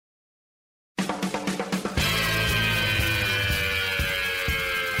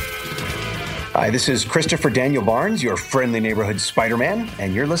Hi, this is Christopher Daniel Barnes, your friendly neighborhood Spider-Man,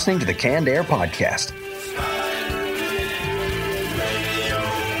 and you're listening to the Canned Air Podcast.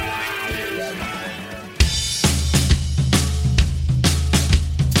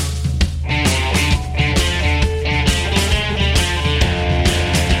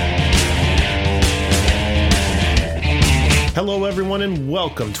 Hello, everyone, and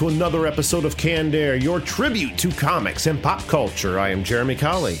welcome to another episode of Canned Air, your tribute to comics and pop culture. I am Jeremy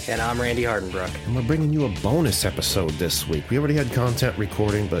Colley. And I'm Randy Hardenbrook. And we're bringing you a bonus episode this week. We already had content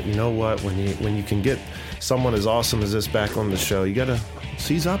recording, but you know what? When you can get someone as awesome as this back on the show, you got to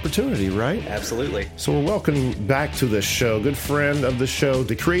seize opportunity, right? Absolutely. So we're welcoming back to this show, good friend of the show,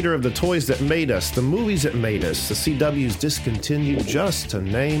 the creator of the toys that made us, the movies that made us, the CW's discontinued, just to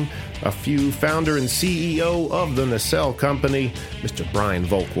name a few, founder and CEO of the Nacelle Company, Mr. Brian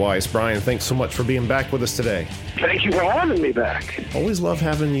Volk-Weiss. Brian, thanks so much for being back with us today. Thank you for having me back. Always love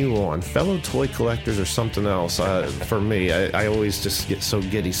having you on. Fellow toy collectors are something else. For me, I always just get so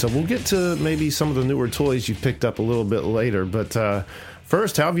giddy. So we'll get to maybe some of the newer toys you picked up a little bit later, but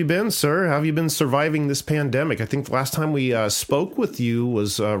first, how have you been, sir? How have you been surviving this pandemic? I think the last time we spoke with you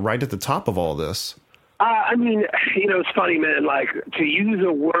was right at the top of all this. It's funny, man, like, to use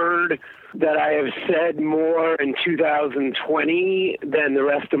a word that I have said more in 2020 than the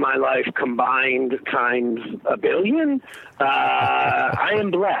rest of my life combined times a billion, I am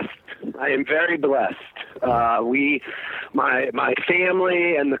blessed. I am very blessed. My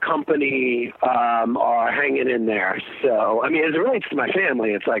family and the company are hanging in there. So, as it relates to my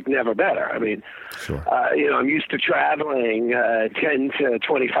family, it's like never better. Sure. I'm used to traveling 10 to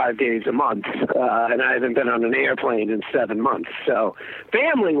 25 days a month, and I haven't been on an airplane in 7 months. So,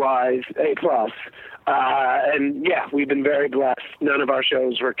 family-wise, A+. And yeah, we've been very blessed. None of our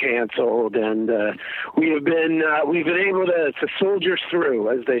shows were canceled, and we've been able to soldier through,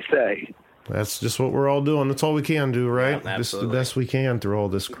 as they say. That's just what we're all doing. That's all we can do, right? Yeah, just the best we can through all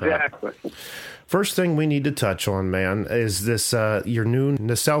this crap. Exactly. First thing we need to touch on, man, is this your new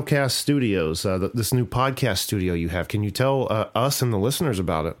Nacellecast Studios, this new podcast studio you have. Can you tell us and the listeners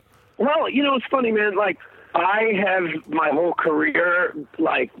about it? Well, it's funny, man. Like, I have my whole career,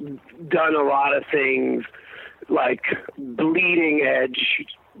 like, done a lot of things, like, bleeding edge.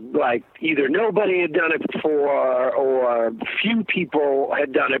 Like, either nobody had done it before or few people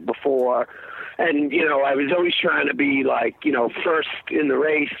had done it before. And, I was always trying to be, like, first in the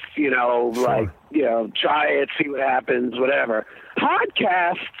race, try it, see what happens, whatever.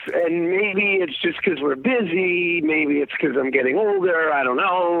 Podcasts, and maybe it's just because we're busy, maybe it's because I'm getting older, I don't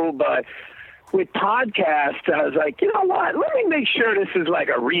know, but with podcasts, I was like, you know what, let me make sure this is like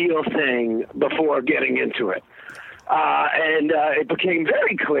a real thing before getting into it. And it became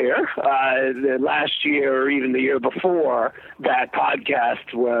very clear last year or even the year before that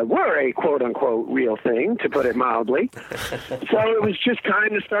podcasts were a quote-unquote real thing, to put it mildly. So it was just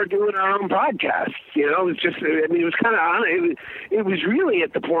time to start doing our own podcasts. It was just, it was kind of, it was really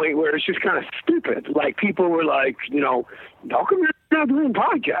at the point where it's just kind of stupid. Like, people were like, how come you're not doing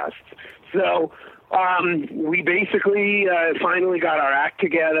podcasts? So we basically finally got our act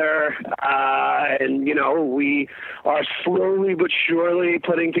together, and, we are slowly but surely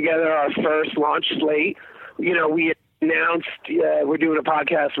putting together our first launch slate. We announced we're doing a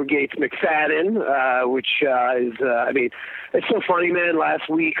podcast with Gates McFadden, which is, it's so funny, man. Last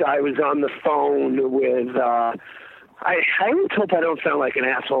week I was on the phone with, I always hope I don't sound like an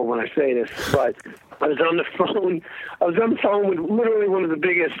asshole when I say this, but I was on the phone with literally one of the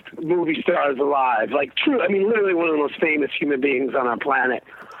biggest movie stars alive. Like, true, literally one of the most famous human beings on our planet.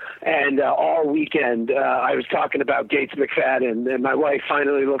 And all weekend, I was talking about Gates McFadden, and my wife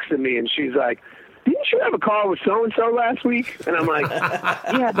finally looks at me and she's like, didn't you have a call with so-and-so last week? And I'm like,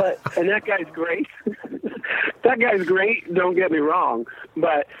 yeah, and that guy's great. That guy's great, don't get me wrong.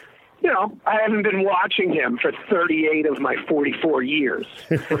 But, I haven't been watching him for 38 of my 44 years.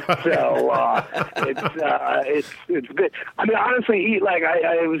 So it's good. Honestly, like,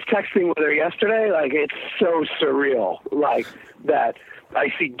 I was texting with her yesterday. Like, it's so surreal, like, that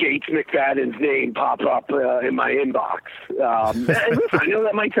I see Gates McFadden's name pop up in my inbox. And listen, I know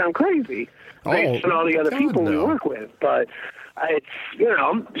that might sound crazy based on all the other people we work with, but it's,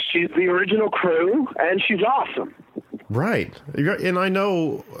 she's the original crew, and she's awesome. Right. And I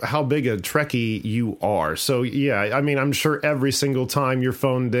know how big a Trekkie you are. So, yeah, I'm sure every single time your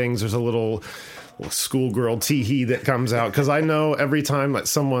phone dings, there's a little schoolgirl tee-hee that comes out. Because I know every time that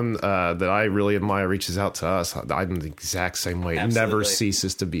someone that I really admire reaches out to us, I'm the exact same way. Absolutely. It never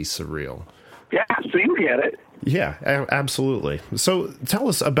ceases to be surreal. Yeah, so you get it. Yeah, absolutely. So tell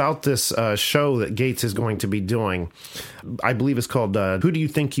us about this show that Gates is going to be doing. I believe it's called Who Do You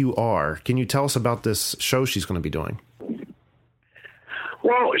Think You Are? Can you tell us about this show she's going to be doing?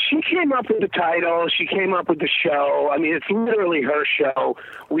 Well, she came up with the title. She came up with the show. I mean, it's literally her show.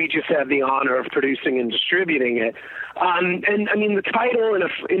 We just have the honor of producing and distributing it. And I mean, the title in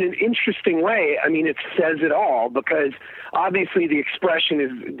an interesting way, I mean, it says it all, because obviously the expression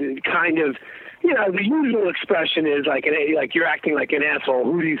is kind of, you know, the usual expression is like you're acting like an asshole.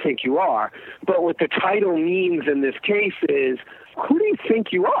 Who do you think you are? But what the title means in this case is, who do you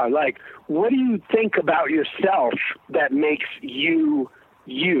think you are? Like, what do you think about yourself that makes you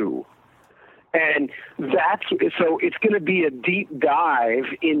you? And so it's going to be a deep dive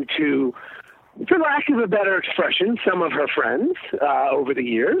into, for lack of a better expression, some of her friends over the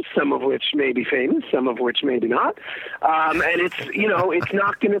years, some of which may be famous, some of which maybe not. And it's, you know, it's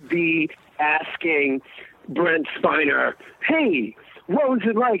not going to be asking Brent Spiner, hey, what was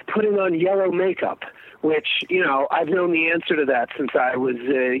it like putting on yellow makeup? Which, you know, I've known the answer to that since I was,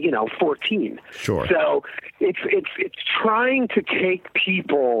 14. Sure. So it's trying to take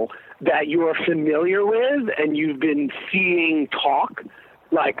people that you're familiar with and you've been seeing talk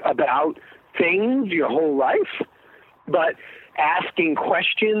like about things your whole life, but asking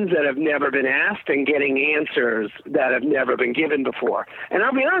questions that have never been asked and getting answers that have never been given before. And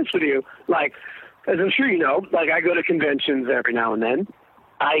I'll be honest with you, like, as I'm sure you know, like, I go to conventions every now and then.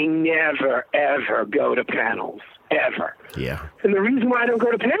 I never, ever go to panels, ever. Yeah. And the reason why I don't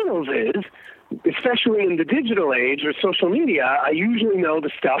go to panels is, especially in the digital age or social media, I usually know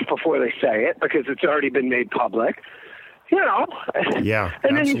the stuff before they say it because it's already been made public. You know? Yeah,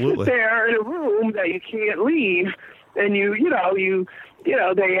 and then absolutely. you sit there in a room that you can't leave, and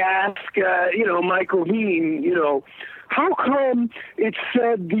they ask, Michael Biehn, how come it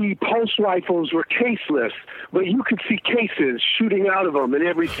said the pulse rifles were caseless, but you could see cases shooting out of them in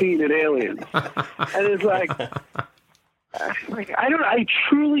every scene in Aliens? And it's like, I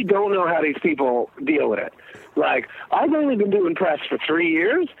truly don't know how these people deal with it. Like, I've only been doing press for 3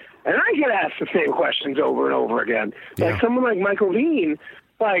 years, and I get asked the same questions over and over again. Yeah. Like someone like Michael Biehn,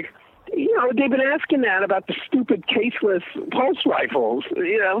 like, they've been asking that about the stupid caseless pulse rifles, for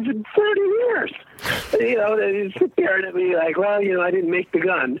 30 years. They sit there and be like, well, I didn't make the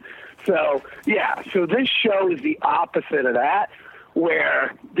gun. So, yeah, so this show is the opposite of that,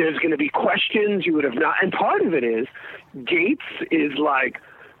 where there's going to be questions you would have not. And part of it is, Gates is like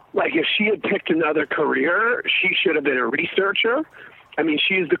if she had picked another career, she should have been a researcher. I mean,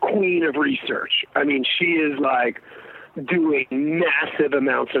 she is the queen of research. I mean, she is like doing massive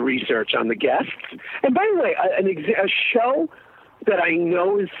amounts of research on the guests. And by the way, a show that I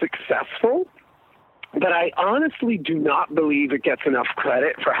know is successful, but I honestly do not believe it gets enough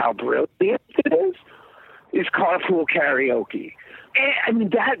credit for how brilliant it is Carpool Karaoke. I mean,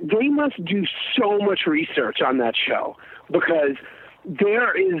 they must do so much research on that show, because there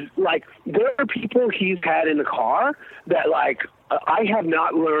are people he's had in the car that, like, I have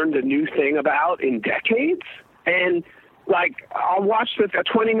not learned a new thing about in decades. And, like, I'll watch a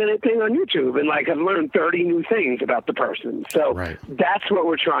 20-minute thing on YouTube and, like, I've learned 30 new things about the person. So Right. That's what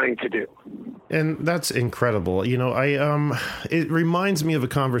we're trying to do. And that's incredible. It reminds me of a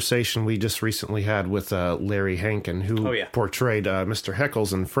conversation we just recently had with Larry Hankin, who portrayed Mr.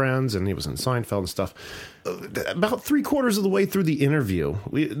 Heckles in Friends, and he was in Seinfeld and stuff. About 3/4 of the way through the interview,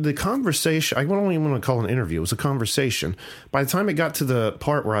 the conversation, I don't even want to call it an interview, it was a conversation. By the time it got to the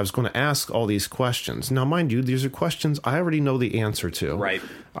part where I was going to ask all these questions, now mind you, these are questions I already know the answer to. Right.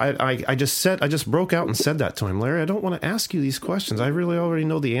 I just broke out and said that to him, Larry, I don't want to ask you these questions. I really already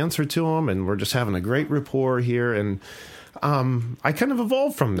know the answer to them, and we're just having a great rapport here. And I kind of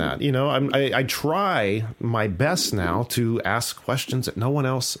evolved from that. I try my best now to ask questions that no one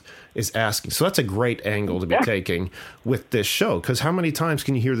else is asking. So that's a great angle to be taking with this show, because how many times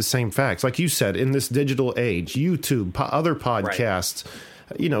can you hear the same facts? Like you said, in this digital age, YouTube, other podcasts,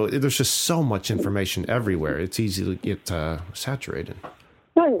 there's just so much information everywhere. It's easy to get saturated.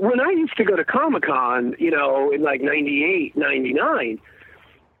 Well, when I used to go to Comic-Con, in like 98, 99,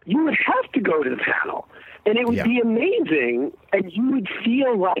 you would have to go to the panel. And it would be amazing, and you would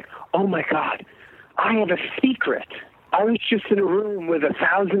feel like, oh, my God, I have a secret. I was just in a room with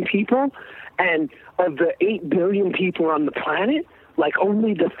 1,000 people, and of the 8 billion people on the planet, like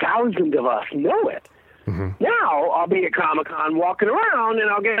only the 1,000 of us know it. Mm-hmm. Now I'll be at Comic-Con walking around, and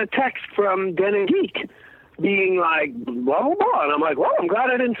I'll get a text from Den and Geek being like, blah, blah, blah. And I'm like, well, I'm glad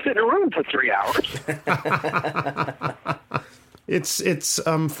I didn't sit in a room for 3 hours. It's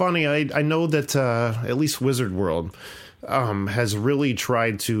funny. I know that at least Wizard World has really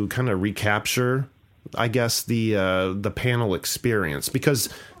tried to kind of recapture I guess, the panel experience, because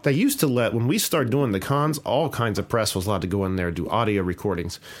they used to when we started doing the cons, all kinds of press was allowed to go in there, do audio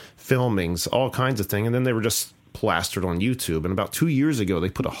recordings, filmings, all kinds of things, and then they were just plastered on YouTube. And about 2 years ago, they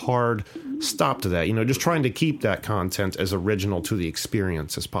put a hard stop to that, just trying to keep that content as original to the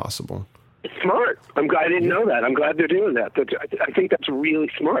experience as possible. It's smart. I'm glad I didn't know that. I'm glad they're doing that. I think that's really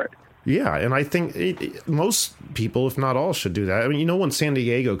smart. Yeah, and I think most people, if not all, should do that. I mean, when San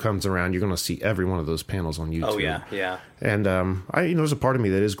Diego comes around, you're going to see every one of those panels on YouTube. Oh, yeah. And there's a part of me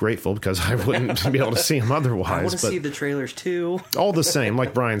that is grateful because I wouldn't be able to see them otherwise. I want to see the trailers, too. All the same,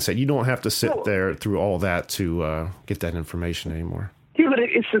 like Brian said, you don't have to sit there through all that to get that information anymore. Yeah, but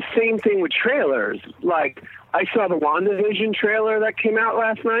it's the same thing with trailers. Like, I saw the WandaVision trailer that came out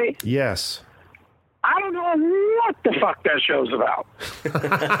last night. Yes. I don't know what the fuck that show's about,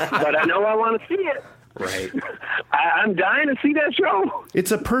 but I know I want to see it. Right. I'm dying to see that show. It's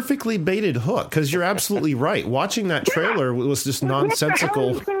a perfectly baited hook, because you're absolutely right. Watching that trailer was just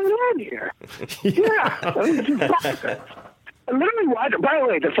nonsensical. What the hell is going on here? Yeah. I literally watched it. By the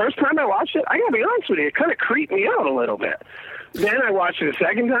way, the first time I watched it, I got to be honest with you, it kind of creeped me out a little bit. Then I watched it a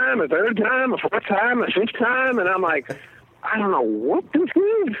second time, a third time, a fourth time, a fifth time, and I'm like, I don't know what this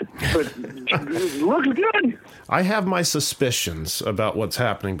is, but it looks good. I have my suspicions about what's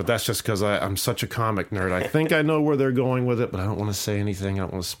happening, but that's just because I'm such a comic nerd. I think I know where they're going with it, but I don't want to say anything. I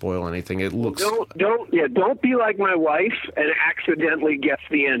don't want to spoil anything. It looks... Don't be like my wife and accidentally guess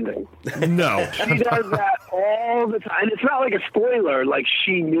the ending. No. She does that all the time. And it's not like a spoiler, like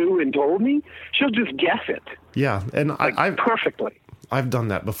she knew and told me. She'll just guess it. Yeah, and I perfectly. I've done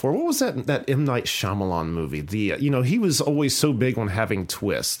that before. What was that M. Night Shyamalan movie? He was always so big on having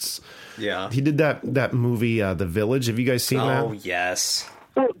twists. Yeah. He did that movie, The Village. Have you guys seen that? Oh, yes.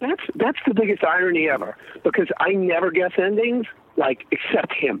 Well, that's the biggest irony ever, because I never guess endings,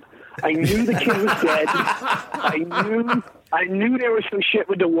 except him. I knew the kid was dead. I knew there was some shit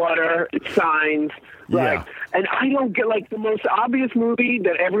with the water, signs. Yeah. And I don't get, the most obvious movie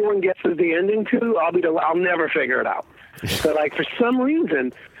that everyone guesses the ending to, I'll never figure it out. But for some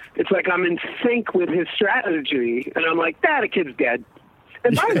reason, it's like I'm in sync with his strategy, and I'm like, the kid's dead.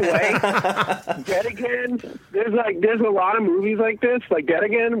 And by the way, Dead Again, there's a lot of movies like this, like Dead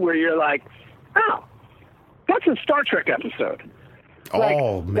Again, where you're like, oh, that's a Star Trek episode.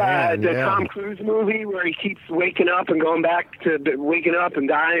 Man, the Tom Cruise movie where he keeps waking up and going back to waking up and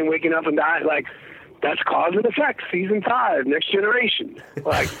dying, waking up and dying. That's Cause and Effect, Season 5, Next Generation.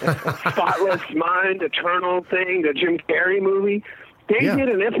 Spotless Mind, Eternal thing, the Jim Carrey movie. They did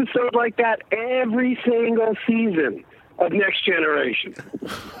an episode like that every single season of Next Generation.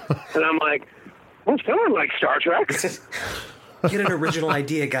 And I'm like, well, someone like Star Trek. Get an original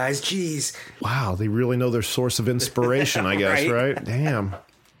idea, guys. Jeez. Wow, they really know their source of inspiration, I guess, right? Damn.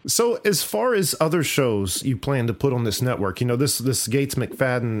 So as far as other shows you plan to put on this network, this Gates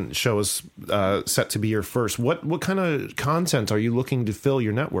McFadden show is set to be your first. What kind of content are you looking to fill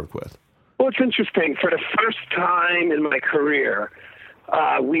your network with? Well, it's interesting. For the first time in my career,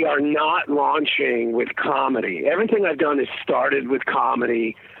 we are not launching with comedy. Everything I've done is started with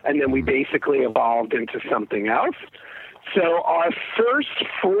comedy, and then we basically evolved into something else. So our first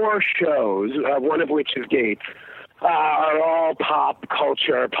 4 shows, one of which is Gates, are all pop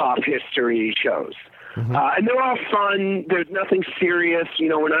culture, pop history shows. Mm-hmm. And they're all fun. There's nothing serious.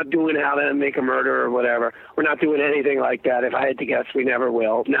 We're not doing How to Make a Murder or whatever. We're not doing anything like that. If I had to guess, we never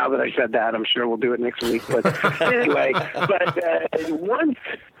will. Now that I said that, I'm sure we'll do it next week. But anyway,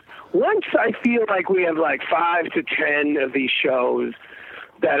 once I feel like we have 5 to 10 of these shows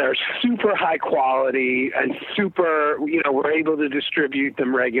that are super high quality and super, we're able to distribute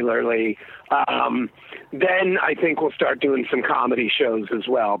them regularly, then I think we'll start doing some comedy shows as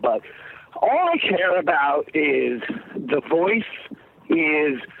well. But all I care about is the voice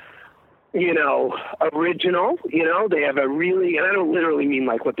is, original. They have a really, and I don't literally mean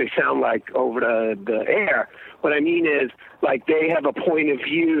what they sound like over the air. What I mean is they have a point of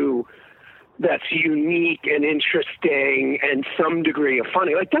view that's unique and interesting and some degree of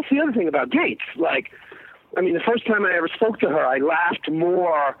funny. That's the other thing about Gates. The first time I ever spoke to her, I laughed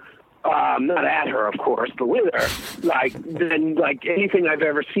more, not at her, of course, but with her, than anything I've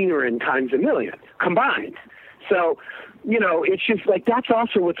ever seen her in times a million combined. So, it's just that's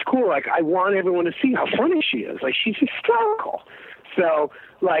also what's cool. I want everyone to see how funny she is. She's hysterical. So,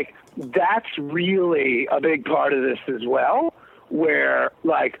 that's really a big part of this as well, where,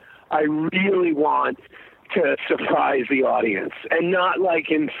 I really want to surprise the audience, and not like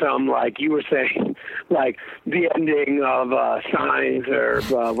in some, like you were saying, like the ending of Signs or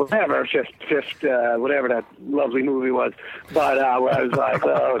whatever, whatever that lovely movie was. But where I was like,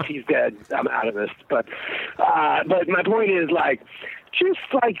 oh, if he's dead, I'm out of this. But my point is, like, just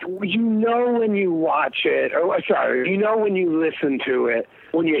like, you know, when you watch it, or sorry, you know, when you listen to it,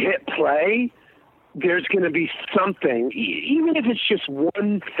 when you hit play, there's going to be something, even if it's just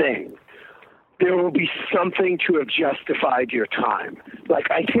one thing, there will be something to have justified your time. Like,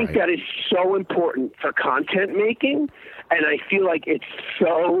 I think that is so important for content making, and I feel like it's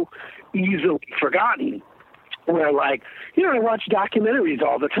so easily forgotten. Where, like, you know, I watch documentaries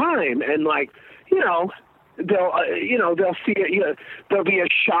all the time, and, like, you know, they'll see it, you know, there'll be a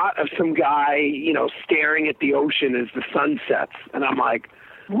shot of some guy, you know, staring at the ocean as the sun sets, and I'm like,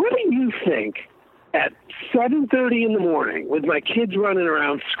 what do you think at 7:30 in the morning with my kids running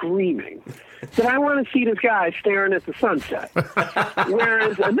around screaming that I want to see this guy staring at the sunset?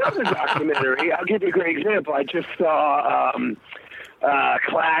 Whereas another documentary, I'll give you a great example. I just saw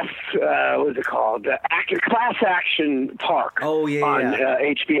Class, what is it called? Class Action Park on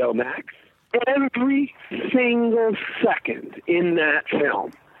HBO Max. Every single second in that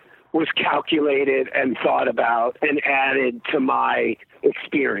film was calculated and thought about and added to my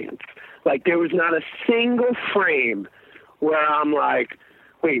experience. Like, there was not a single frame where I'm like,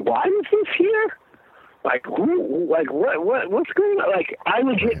 wait, why is this here? Like, what's going on? Like, I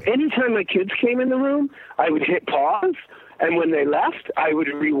would hit, anytime my kids came in the room, I would hit pause, and when they left, I would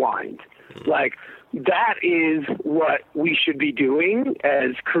rewind. Like, that is what we should be doing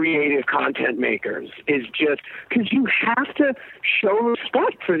as creative content makers, is just, because you have to show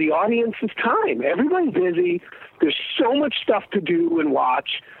respect for the audience's time. Everybody's busy. There's so much stuff to do and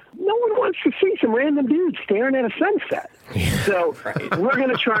watch. No one wants to see some random dude staring at a sunset. So we're going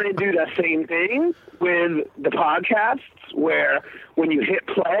to try and do the same thing with the podcasts, where when you hit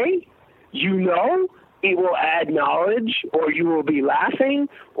play, you know it will add knowledge, or you will be laughing,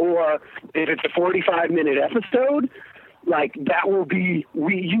 or if it's a 45-minute episode, like, that will be,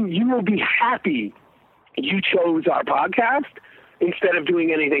 you will be happy you chose our podcast instead of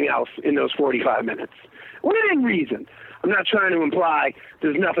doing anything else in those 45 minutes. Within reason. I'm not trying to imply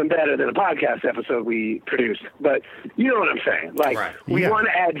there's nothing better than a podcast episode we produce, but you know what I'm saying. Like, we want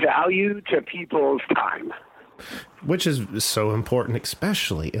to add value to people's time. Which is so important,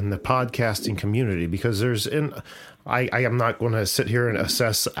 especially in the podcasting community, because I am not going to sit here and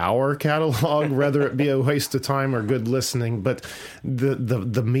assess our catalog, whether it be a waste of time or good listening, but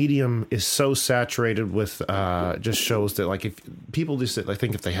the medium is so saturated with just shows that, like, if people just, I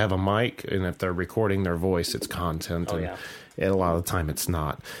think if they have a mic and if they're recording their voice, it's content. And a lot of the time it's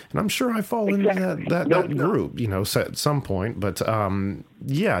not. And I'm sure I fall into that group, you know, at some point. But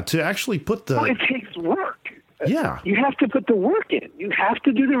to actually put the... Well, it takes work. Yeah. You have to put the work in. You have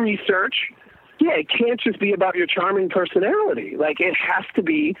to do the research. Yeah, it can't just be about your charming personality. Like, it has to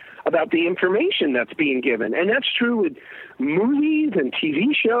be about the information that's being given. And that's true with movies and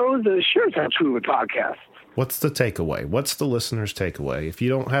TV shows. And sure, it's not true with podcasts. What's the takeaway? What's the listener's takeaway? If you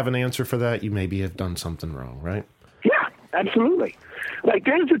don't have an answer for that, you maybe have done something wrong, right? Yeah, absolutely. Like,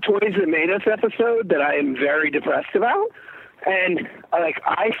 there's a Toys That Made Us episode that I am very depressed about. And, like,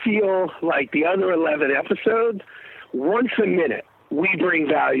 I feel like the other 11 episodes, once a minute, we bring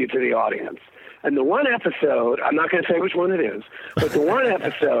value to the audience. And the one episode, I'm not going to say which one it is, but the one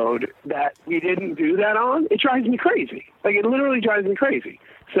episode that we didn't do that on, it drives me crazy. Like, it literally drives me crazy.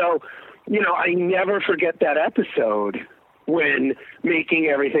 So, you know, I never forget that episode when making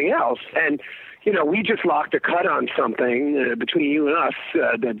everything else. And, you know, we just locked a cut on something between you and us,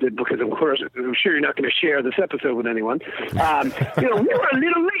 because, of course, I'm sure you're not going to share this episode with anyone. You know, we were a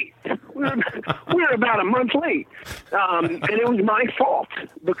little late. We were about a month late. And it was my fault,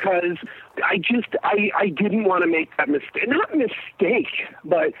 because I didn't want to make that mistake. Not mistake,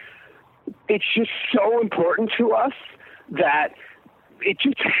 but it's just so important to us that it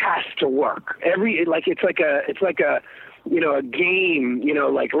just has to work. It's like a you know, a game, you know,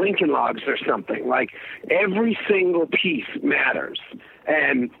 like Lincoln Logs or something. Like, every single piece matters.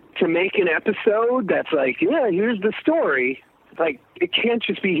 And to make an episode that's like, yeah, here's the story, like, it can't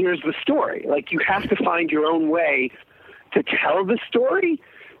just be here's the story. Like, you have to find your own way to tell the story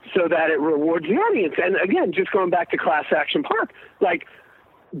so that it rewards the audience. And again, just going back to Class Action Park, like,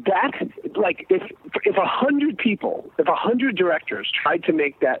 that, like, if 100 people, if 100 directors tried to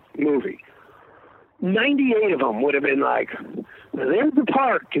make that movie, 98 of them would have been like, there's the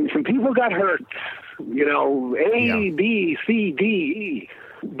park and some people got hurt, you know, B, C, D, E.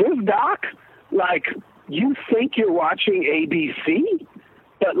 This doc, like, you think you're watching ABC,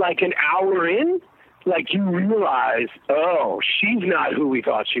 but like an hour in, like you realize, oh, she's not who we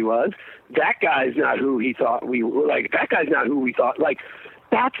thought she was. That guy's not who he thought we were. Like, that guy's not who we thought. Like,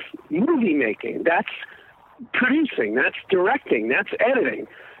 that's movie making. That's producing. That's directing. That's editing.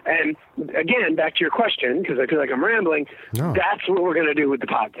 And again, back to your question, because I feel like I'm rambling, That's what we're going to do with the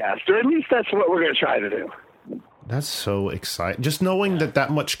podcast. Or at least that's what we're going to try to do. That's so exciting. Just knowing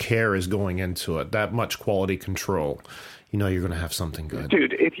that much care is going into it, that much quality control, you know you're going to have something good.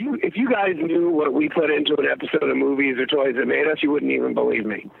 Dude, if you guys knew what we put into an episode of Movies or Toys That Made Us, you wouldn't even believe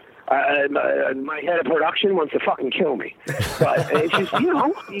me. My head of production wants to fucking kill me. But it's just,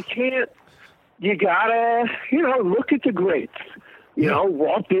 you can't, you gotta, look at the greats.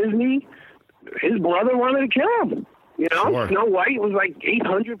 Walt Disney, his brother wanted to kill him. Sure. Snow White was like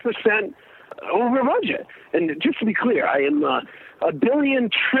 800% over budget. And just to be clear, I am a billion,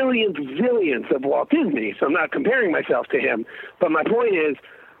 trillionth, zillionth of Walt Disney, so I'm not comparing myself to him. But my point is,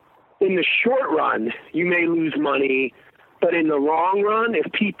 in the short run, you may lose money, but in the long run, if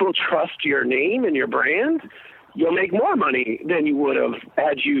people trust your name and your brand, you'll make more money than you would have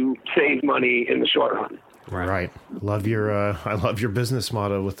had you saved money in the short run. Right. I love your business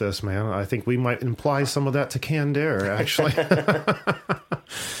motto with this, man. I think we might imply some of that to Canned Air, actually.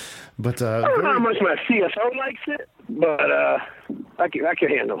 But I don't know how much my CFO likes it, but I can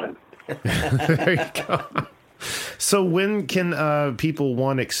handle it. There you go. So when can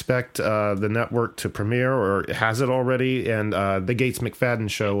people, expect the network to premiere, or has it already? And the Gates McFadden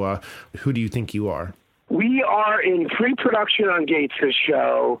show, who do you think you are? We are in pre-production on Gates'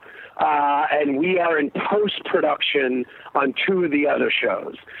 show, and we are in post-production on 2 of the other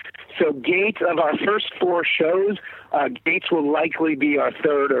shows. So Gates, of our first 4 shows, Gates will likely be our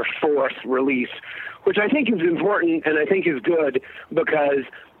 3rd or 4th release, which I think is important and I think is good because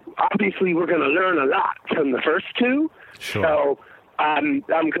obviously we're going to learn a lot from the first 2. Sure. So I'm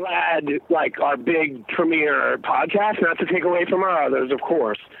glad, like our big premiere podcast, not to take away from our others, of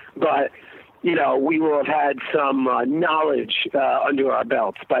course, but we will have had some knowledge under our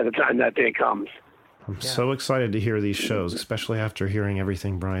belts by the time that day comes. I'm so excited to hear these shows, especially after hearing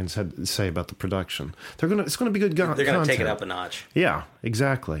everything Brian's had to say about the production. It's going to be good content. They're going to take it up a notch. Yeah,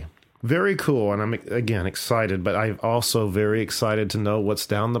 exactly. Very cool, and I'm, again, excited, but I'm also very excited to know what's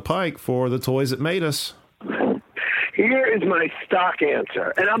down the pike for the Toys That Made Us. Here is my stock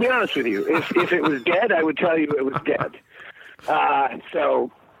answer, and I'll be honest with you. If it was dead, I would tell you it was dead.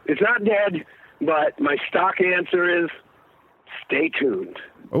 So it's not dead, but my stock answer is stay tuned.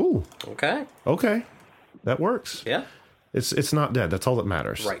 Oh. Okay. That works. Yeah. It's not dead. That's all that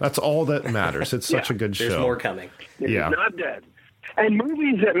matters. Right. That's all that matters. It's such a good show. There's more coming. It's not dead. And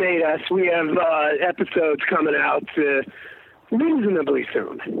Movies That Made Us, we have episodes coming out reasonably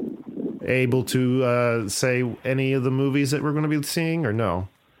soon. Able to say any of the movies that we're going to be seeing, or no?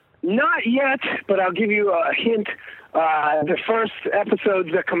 Not yet, but I'll give you a hint. The first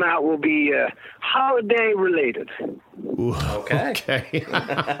episodes that come out will be holiday related. Ooh, okay.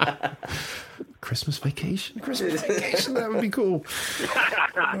 Christmas vacation, that would be cool.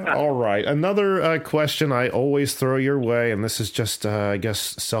 All right, another question I always throw your way, and this is just I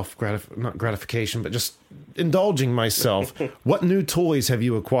guess not gratification, but just indulging myself. What new toys have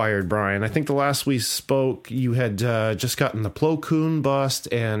you acquired, Brian? I think the last we spoke you had just gotten the Plo Koon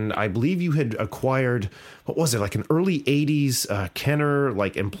bust, and I believe you had acquired, what was it, like an early 80s Kenner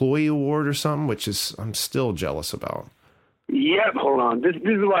like employee award or something, which is I'm still jealous about. Yep, hold on. This is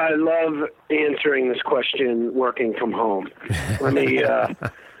why I love answering this question working from home. Let me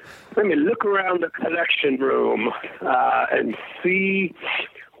look around the collection room and see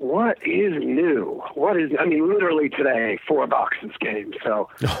what is new. Literally today, 4 boxes came. So,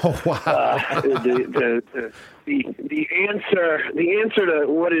 oh wow! The answer to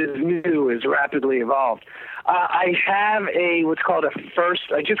what is new is rapidly evolved. I have what's called a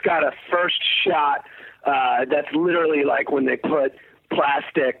first. I just got a first shot. That's literally like when they put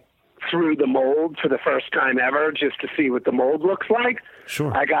plastic through the mold for the first time ever, just to see what the mold looks like.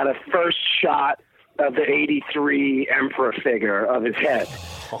 Sure. I got a first shot of the 83 Emperor figure of his head.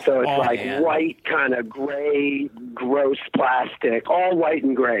 So it's white, kind of gray, gross plastic, all white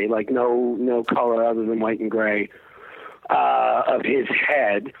and gray, like no color other than white and gray of his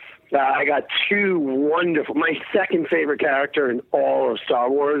head. I got 2 wonderful. My second favorite character in all of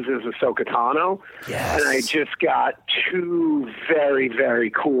Star Wars is Ahsoka Tano. Yes. And I just got 2 very, very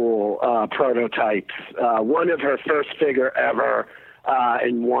cool prototypes. One of her first figure ever,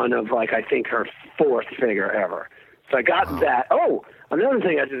 and one of, I think her 4th figure ever. So I got that. Oh, another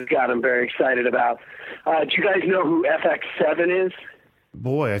thing I just got I'm very excited about. Do you guys know who FX7 is?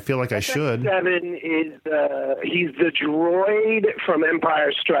 Boy, I feel like I should. FX7 is he's the droid from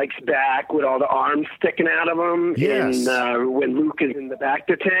Empire Strikes Back with all the arms sticking out of him. Yes. When Luke is in the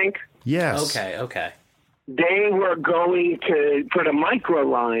Bacta tank. Yes. Okay. They were going to put a micro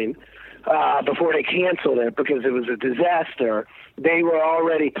line before they canceled it because it was a disaster. They were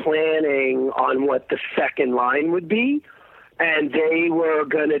already planning on what the second line would be, and they were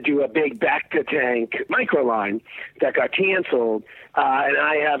going to do a big Bacta tank micro line that got canceled. And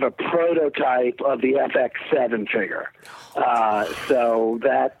I have a prototype of the FX7 figure. So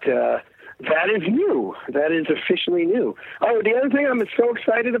that is new. That is officially new. Oh, the other thing I'm so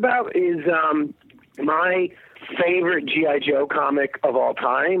excited about is my favorite G.I. Joe comic of all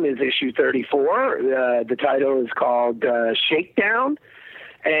time is issue 34. The title is called Shakedown.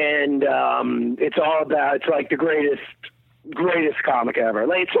 And it's like the greatest comic ever.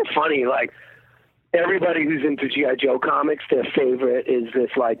 Like, it's so funny, like, everybody who's into G.I. Joe comics, their favorite is this,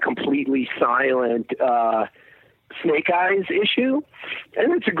 like, completely silent Snake Eyes issue.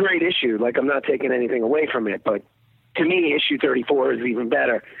 And it's a great issue. Like, I'm not taking anything away from it, but to me, issue 34 is even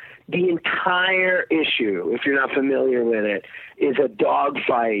better. The entire issue, if you're not familiar with it, is a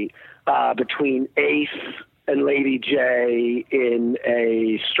dogfight between Ace and Lady J in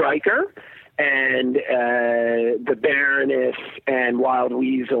a Striker, and the Baroness and Wild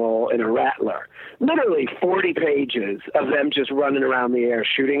Weasel in a Rattler. Literally 40 pages of them just running around the air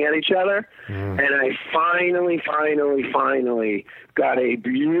shooting at each other. And I finally got a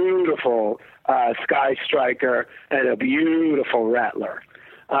beautiful Sky Striker and a beautiful Rattler.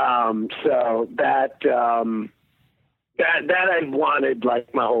 So that I've wanted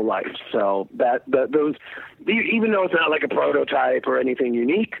like my whole life. So those, even though it's not like a prototype or anything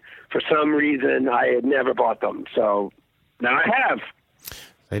unique, for some reason I had never bought them. So now I have.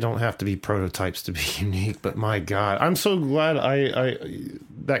 They don't have to be prototypes to be unique, but my God, I'm so glad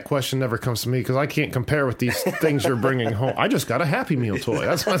that question never comes to me because I can't compare with these things you're bringing home. I just got a Happy Meal toy.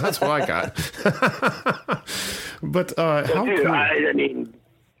 That's what I got. But how dude, cool. I mean,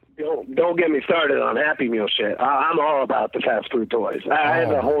 don't get me started on Happy Meal shit. I'm all about the fast food toys. I have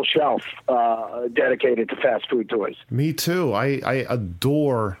a whole shelf dedicated to fast food toys. Me too. I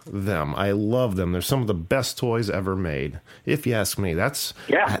adore them. I love them. They're some of the best toys ever made. If you ask me, that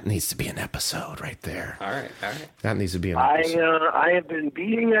needs to be an episode right there. All right. That needs to be an episode. I have been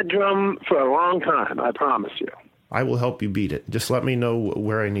beating that drum for a long time. I promise you. I will help you beat it. Just let me know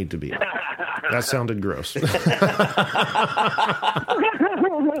where I need to be. That sounded gross.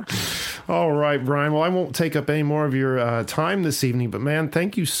 All right, Brian. Well, I won't take up any more of your time this evening, but man,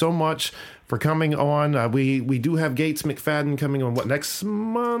 thank you so much for coming on. We do have Gates McFadden coming on, next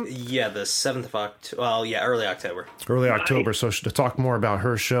month? Yeah, the 7th of October. Well, yeah, early October. Early October, so to talk more about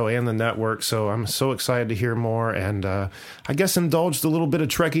her show and the network. So I'm so excited to hear more, and I guess indulged a little bit of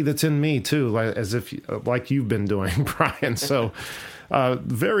Trekkie that's in me too, like you've been doing, Brian. So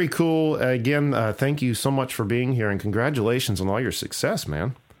very cool. Again, thank you so much for being here, and congratulations on all your success,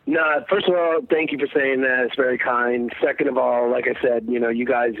 man. No, first of all, thank you for saying that. It's very kind. Second of all, like I said, you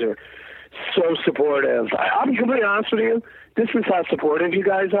guys are so supportive. I'll be completely honest with you. This is how supportive you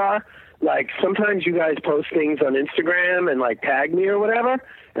guys are. Like, sometimes you guys post things on Instagram and, like, tag me or whatever,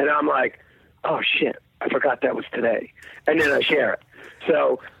 and I'm like, oh, shit, I forgot that was today. And then I share it.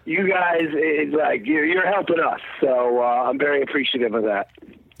 So you guys, you're helping us. So I'm very appreciative of that.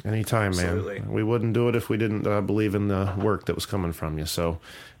 Anytime, man. Absolutely. We wouldn't do it if we didn't believe in the work that was coming from you. So,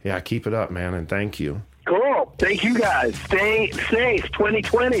 yeah, keep it up, man, and thank you. Cool. Thank you, guys. Stay safe.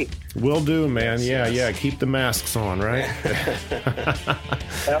 2020. Will do, man. Yeah. Keep the masks on, right?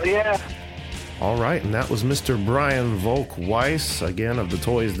 Hell yeah. All right, and that was Mr. Brian Volk Weiss, again, of the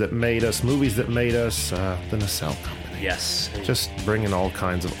Toys That Made Us, Movies That Made Us, the Nacelle Company. Yes. Just bringing all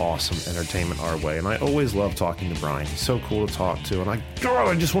kinds of awesome entertainment our way. And I always love talking to Brian. He's so cool to talk to. And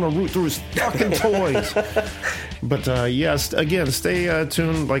I just want to root through his fucking toys. But yes, again, stay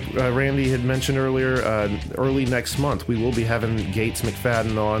tuned. Like Randy had mentioned earlier, early next month, we will be having Gates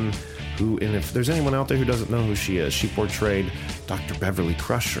McFadden on. And if there's anyone out there who doesn't know who she is, she portrayed Dr. Beverly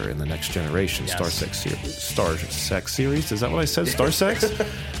Crusher in the Next Generation Star Sex series. Is that what I said? Star Sex?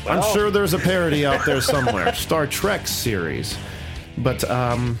 I'm sure there's a parody out there somewhere. Star Trek series. But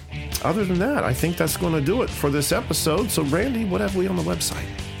other than that, I think that's going to do it for this episode. So, Randy, what have we on the website?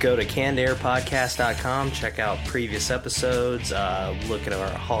 Go to cannedairpodcast.com, check out previous episodes, look at our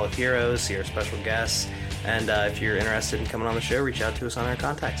Hall of Heroes, see our special guests, And if you're interested in coming on the show, reach out to us on our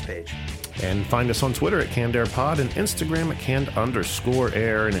contacts page. And find us on Twitter at CannedAirPod and Instagram at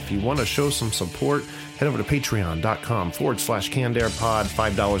Canned_Air. And if you want to show some support, head over to patreon.com/CannedAirPod.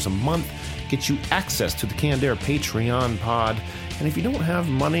 $5 a month gets you access to the Canned Air Patreon pod. And if you don't have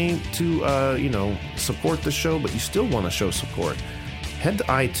money to, support the show, but you still want to show support, head to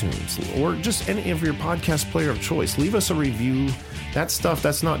iTunes or just any of your podcast player of choice. Leave us a review. That stuff,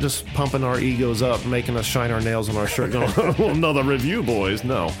 that's not just pumping our egos up, making us shine our nails on our shirt going, oh, another review, boys.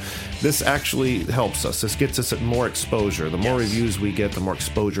 No. This actually helps us. This gets us more exposure. The more reviews we get, the more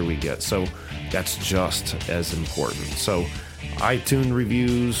exposure we get. So that's just as important. So iTunes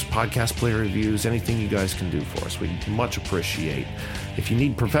reviews, podcast player reviews, anything you guys can do for us, we much appreciate. If you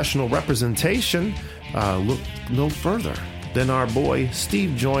need professional representation, look no further than our boy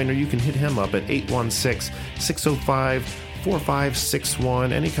Steve Joyner. You can hit him up at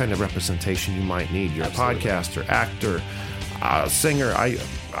 816-605-4561. Any kind of representation you might need. You're Absolutely. a podcaster, actor, singer.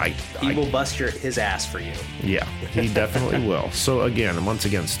 He will bust his ass for you. Yeah, he definitely will. So once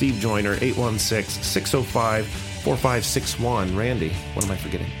again, Steve Joyner, 816-605-4561. Randy, what am I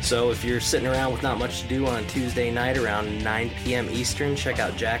forgetting? So if you're sitting around with not much to do on a Tuesday night around 9 p.m. Eastern, check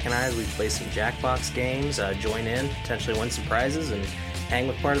out Jack and I as we play some Jackbox games. Join in, potentially win some prizes, and hang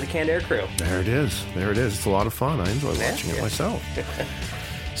with part of the Canned Air crew. There it is. It's a lot of fun. I enjoy watching it myself.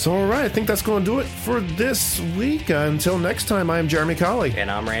 So, all right, I think that's going to do it for this week. Until next time, I am Jeremy Colley.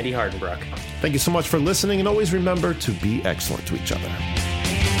 And I'm Randy Hardenbrook. Thank you so much for listening, and always remember to be excellent to each other.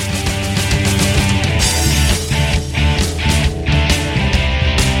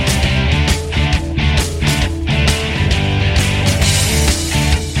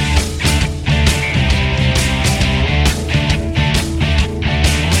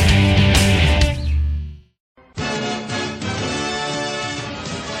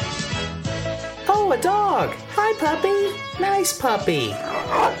 Oh, a dog! Hi, puppy! Nice puppy!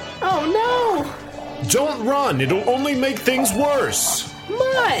 Oh, no! Don't run. It'll only make things worse.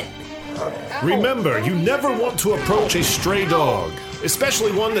 Mutt! Remember, you never want to approach a stray dog,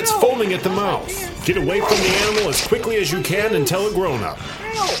 especially one that's foaming at the mouth. Get away from the animal as quickly as you can and tell a grown-up.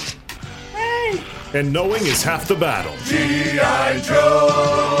 And knowing is half the battle. G.I. Joe!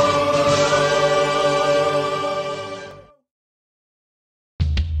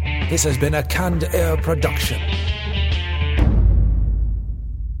 This has been a Canned Air production.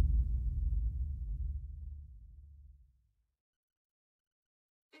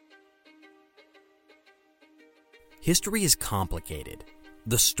 History is complicated.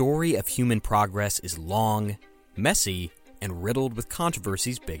 The story of human progress is long, messy, and riddled with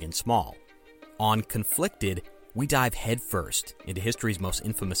controversies big and small. On Conflicted, we dive headfirst into history's most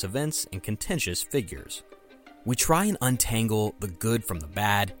infamous events and contentious figures. We try and untangle the good from the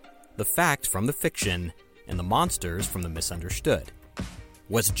bad, the fact from the fiction, and the monsters from the misunderstood.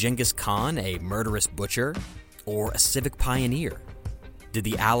 Was Genghis Khan a murderous butcher or a civic pioneer? Did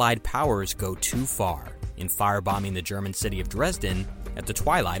the Allied powers go too far in firebombing the German city of Dresden at the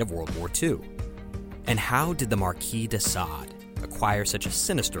twilight of World War II? And how did the Marquis de Sade acquire such a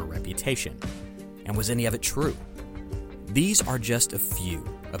sinister reputation? And was any of it true? These are just a few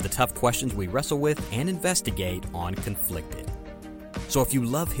of the tough questions we wrestle with and investigate on Conflicted. So if you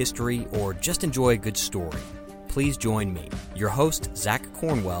love history or just enjoy a good story, please join me, your host, Zach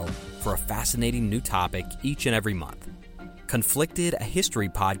Cornwell, for a fascinating new topic each and every month. Conflicted, a history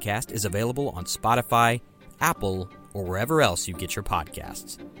podcast, is available on Spotify, Apple, or wherever else you get your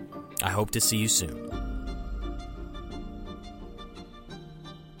podcasts. I hope to see you soon.